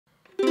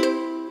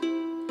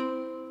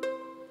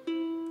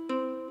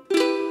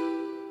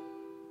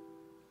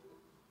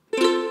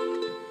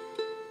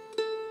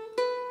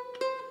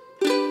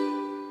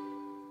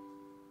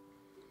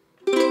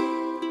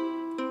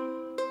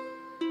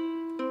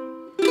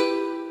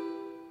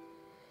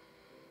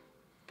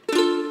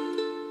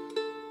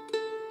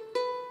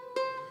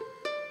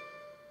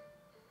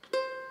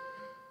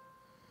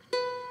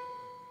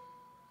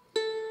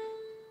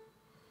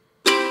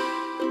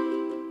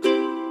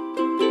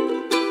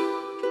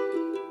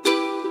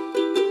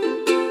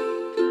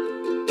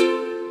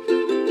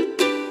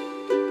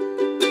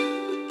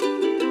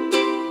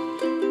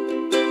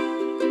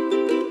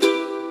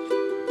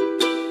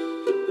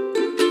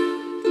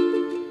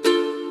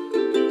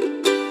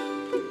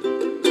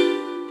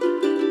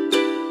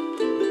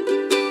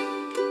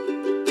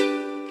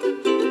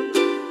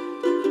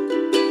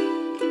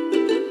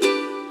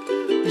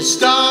You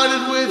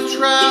started with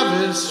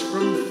Travis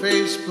from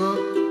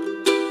Facebook,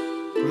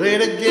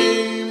 played a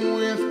game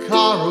with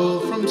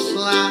Carl from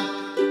Slack.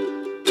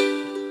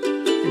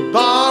 You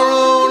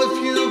borrowed a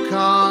few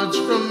cards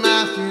from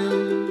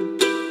Matthew,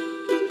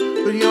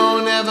 but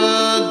you're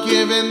never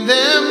giving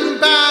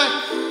them back.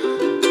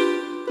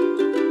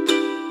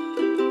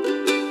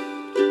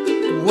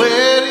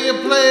 Where do you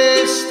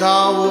play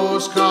Star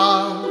Wars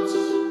cards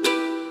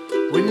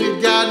when you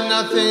got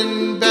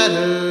nothing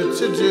better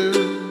to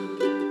do?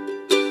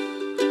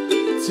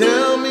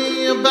 Tell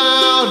me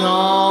about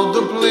all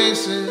the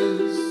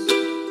places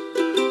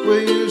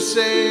where you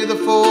say the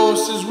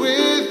Force is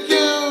with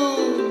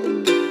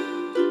you.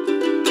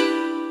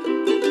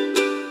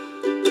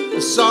 I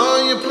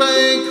saw you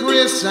play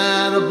Chris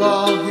at a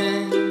ball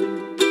game,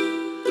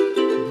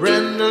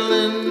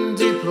 Brenderlin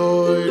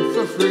deployed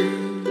for free.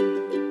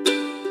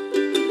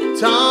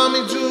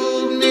 Tommy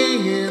tooled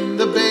me in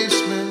the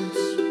basement,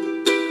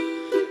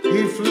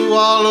 he flew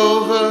all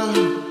over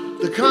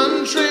the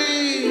country.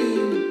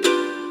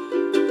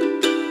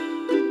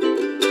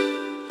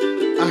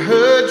 I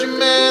heard you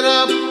met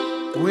up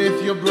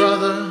with your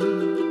brother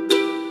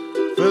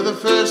for the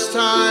first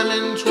time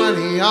in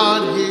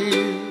 20-odd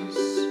years.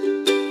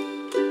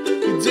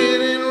 You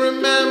didn't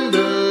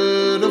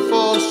remember the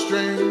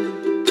 4-string,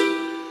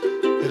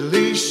 at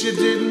least you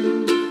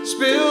didn't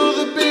spill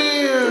the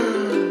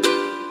beer.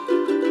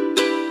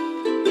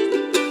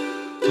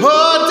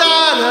 Oh,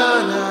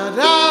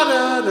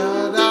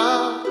 da-da-da-da-da-da-da,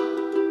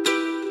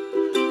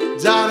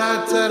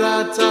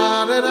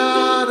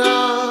 da-da-da-da-da-da-da,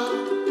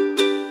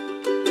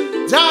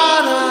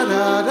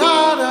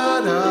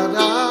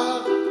 da-da-da-da-da-da-da,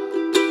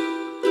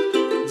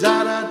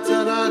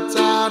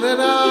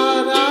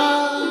 da-da-da-da-da-da-da.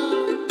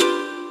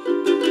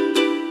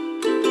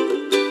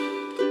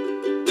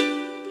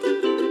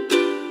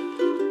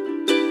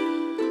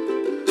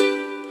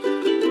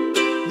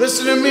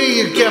 Listen to me,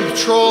 you Gemp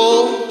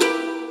Patrol,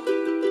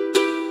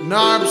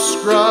 Narb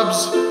Scrubs,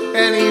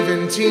 and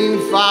even Team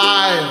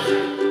 5.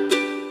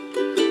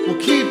 We'll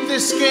keep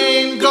this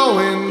game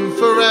going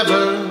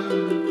forever.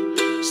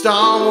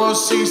 Star Wars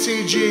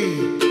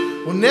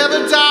CCG will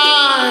never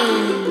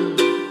die.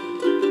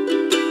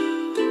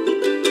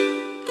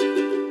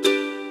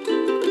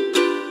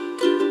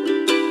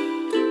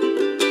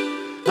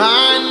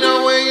 I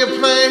know where you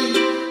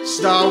play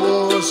Star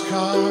Wars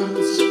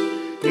cards,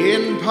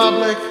 in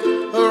public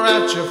or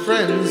at your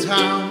friend's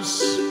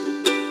house,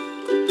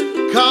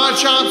 card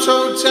shops,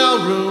 hotel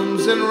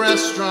rooms, and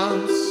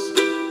restaurants,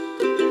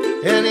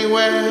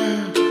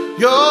 anywhere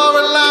you're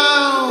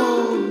allowed.